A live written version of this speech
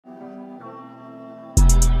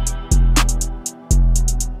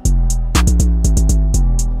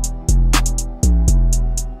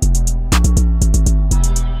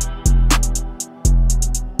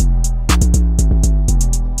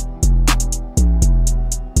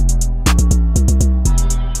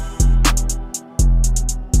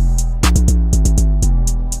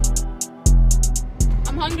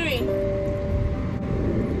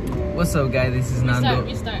What's up, guys? This is Nando.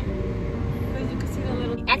 Restart. Because you can see the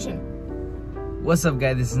little action. What's up,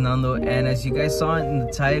 guys? This is Nando, and as you guys saw in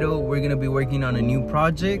the title, we're gonna be working on a new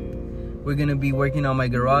project. We're gonna be working on my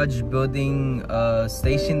garage, building a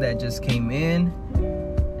station that just came in,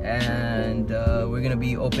 and we're gonna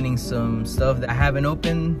be opening some stuff that I haven't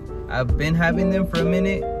opened. I've been having them for a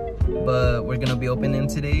minute, but we're gonna be opening them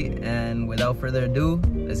today. And without further ado,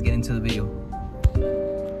 let's get into the video.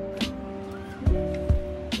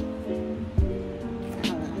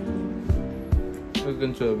 Look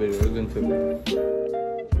into a video, look into a video.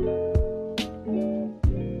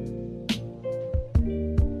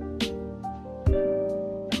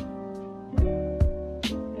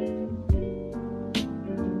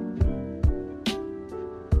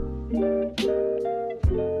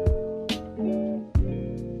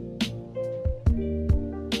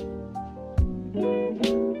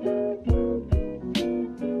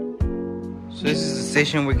 So this is the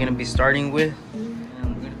station we're gonna be starting with,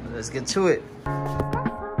 and let's get to it.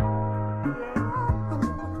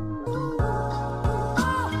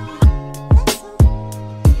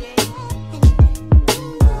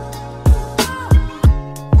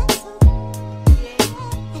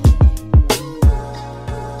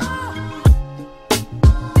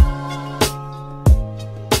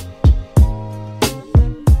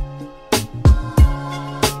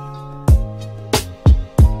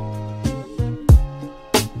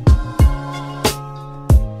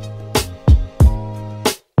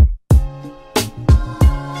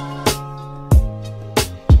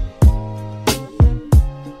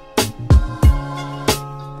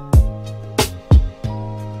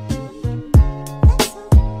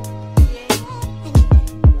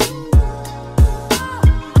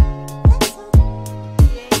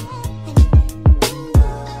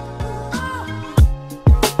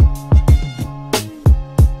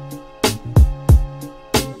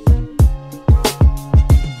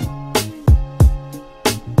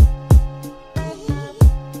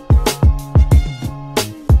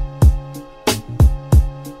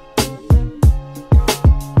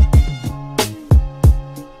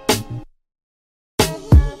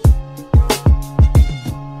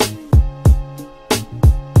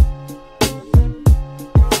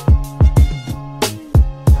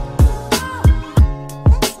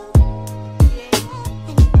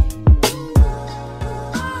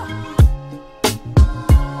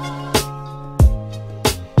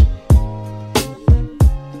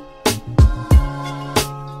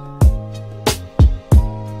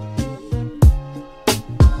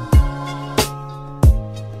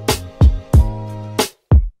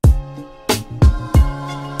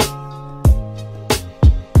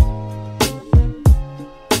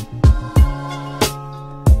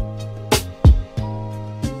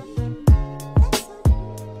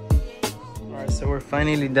 So we're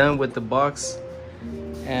finally done with the box,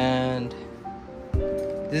 and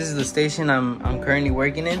this is the station I'm currently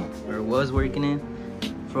working in, or was working in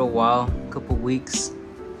for a while, a couple weeks.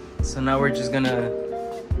 So now we're just gonna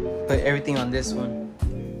put everything on this one.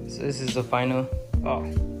 So this is the final,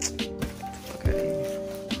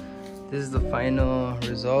 this is the final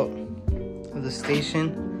result of the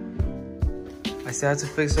station. I still have to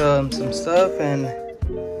fix some stuff and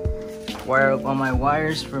wire up all my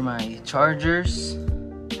wires for my chargers,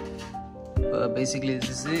 but basically this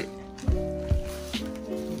is it.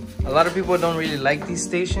 A lot of people don't really like these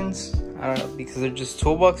stations, I don't know, because they're just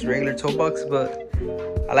toolbox, regular toolbox, but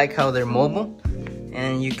I like how they're mobile,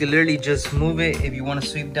 and you can literally just move it. If you want to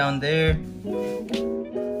sweep down there,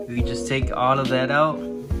 you just take all of that out,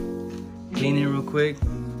 clean it real quick.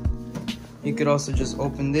 You could also just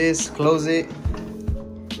open this, close it.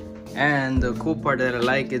 And the cool part that I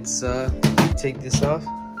like, it's take this off,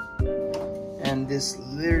 and this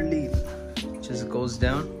literally just goes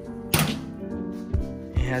down.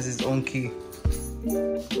 It has its own key.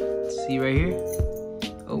 See right here?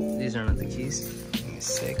 Oh, these are not the keys. Give me a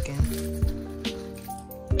second.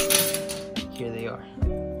 Here they are.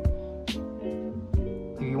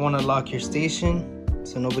 If you want to lock your station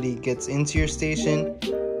so nobody gets into your station,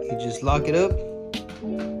 you just lock it up.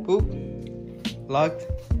 Boop. Locked.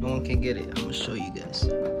 No one can get it. I'm gonna show you guys.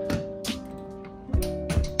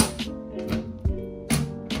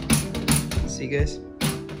 See, guys?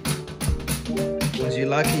 Once you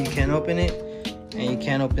lock it, you can't open it, and you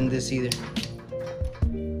can't open this either.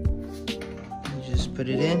 You just put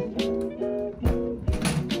it in.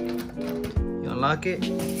 You unlock it.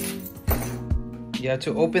 You have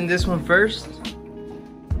to open this one first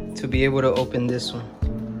to be able to open this one.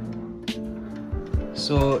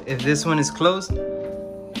 So if this one is closed,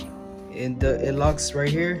 it locks right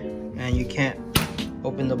here, and you can't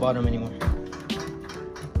open the bottom anymore.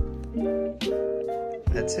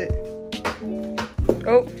 that's it.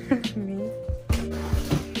 Oh, me.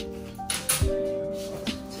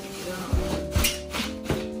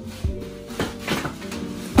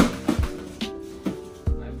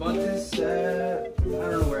 I bought this I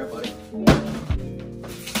don't know where I bought it.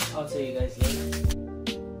 I'll tell you guys later.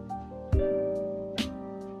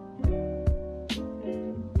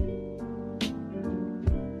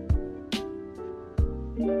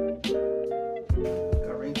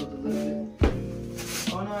 Got wrinkled a little bit.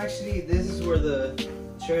 Oh no, actually this is where the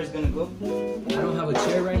chair is gonna go. I don't have a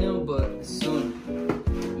chair right now, but soon,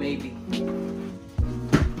 maybe.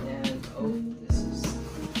 And oh, this is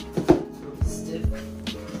really stiff.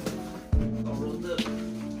 All rolled up.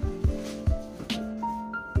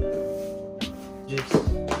 Just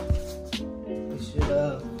we should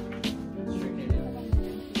straighten it out.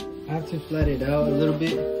 I have to flat it out a little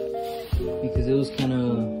bit because it was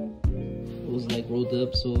like rolled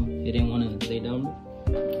up, so it didn't want to lay down.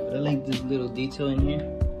 But I like this little detail in here.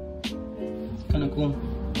 It's kind of cool.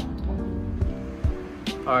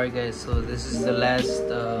 Alright guys, so this is the last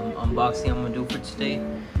unboxing I'm gonna do for today.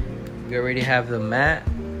 We already have the mat.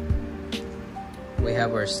 We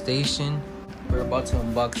have our station. We're about to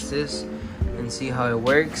unbox this and see how it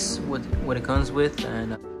works, what it comes with,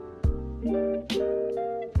 and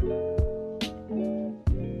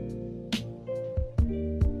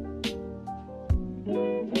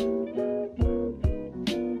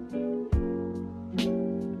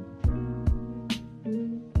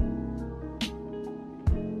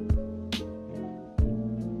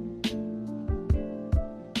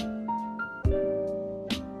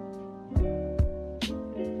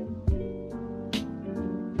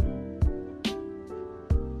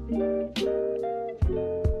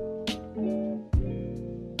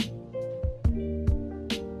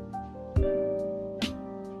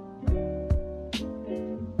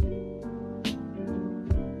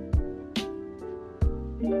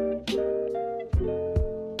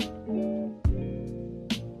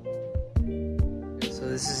so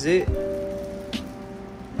this is it.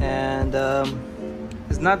 And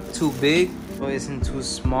it's not too big, but it isn't too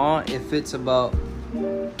small. It fits about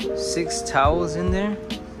 6 towels in there,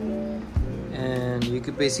 and you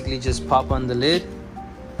could basically just pop on the lid,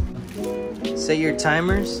 set your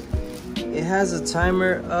timers. It has a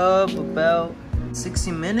timer of about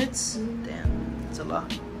 60 minutes. Damn, that's a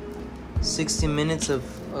lot. 60 minutes of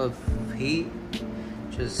heat,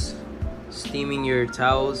 just steaming your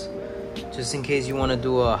towels, just in case you want to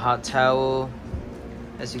do a hot towel.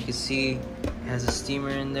 As you can see, it has a steamer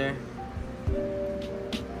in there,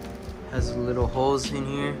 has little holes in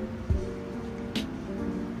here,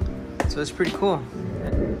 so it's pretty cool.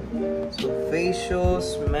 So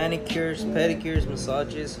facials, manicures, pedicures,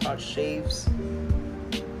 massages, hot shaves.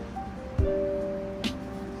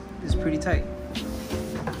 It's pretty tight.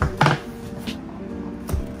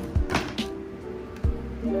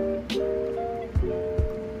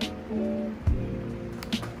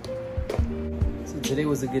 Today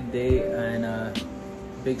was a good day, and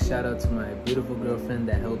big shout out to my beautiful girlfriend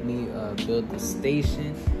that helped me build the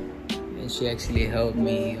station, and she actually helped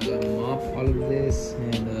me mop all of this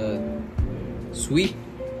and sweep.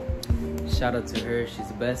 Shout out to her, she's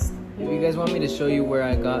the best. If you guys want me to show you where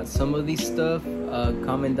I got some of these stuff,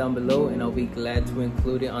 comment down below and I'll be glad to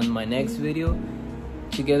include it on my next video,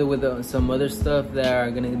 together with some other stuff that are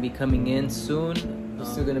gonna be coming in soon. I'm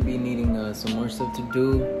still gonna be needing some more stuff to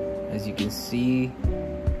do. As you can see,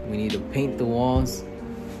 we need to paint the walls.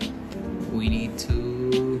 We need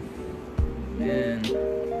to, man,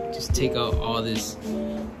 just take out all this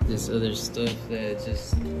other stuff that's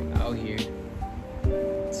just out here.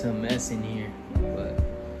 It's a mess in here, but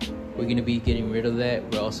we're gonna be getting rid of that.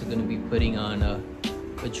 We're also gonna be putting on a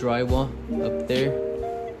drywall up there.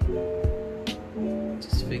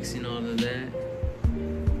 Just fixing all of that.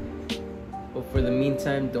 But for the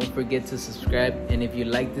meantime, don't forget to subscribe, and if you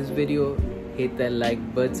like this video, hit that like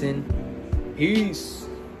button. Peace.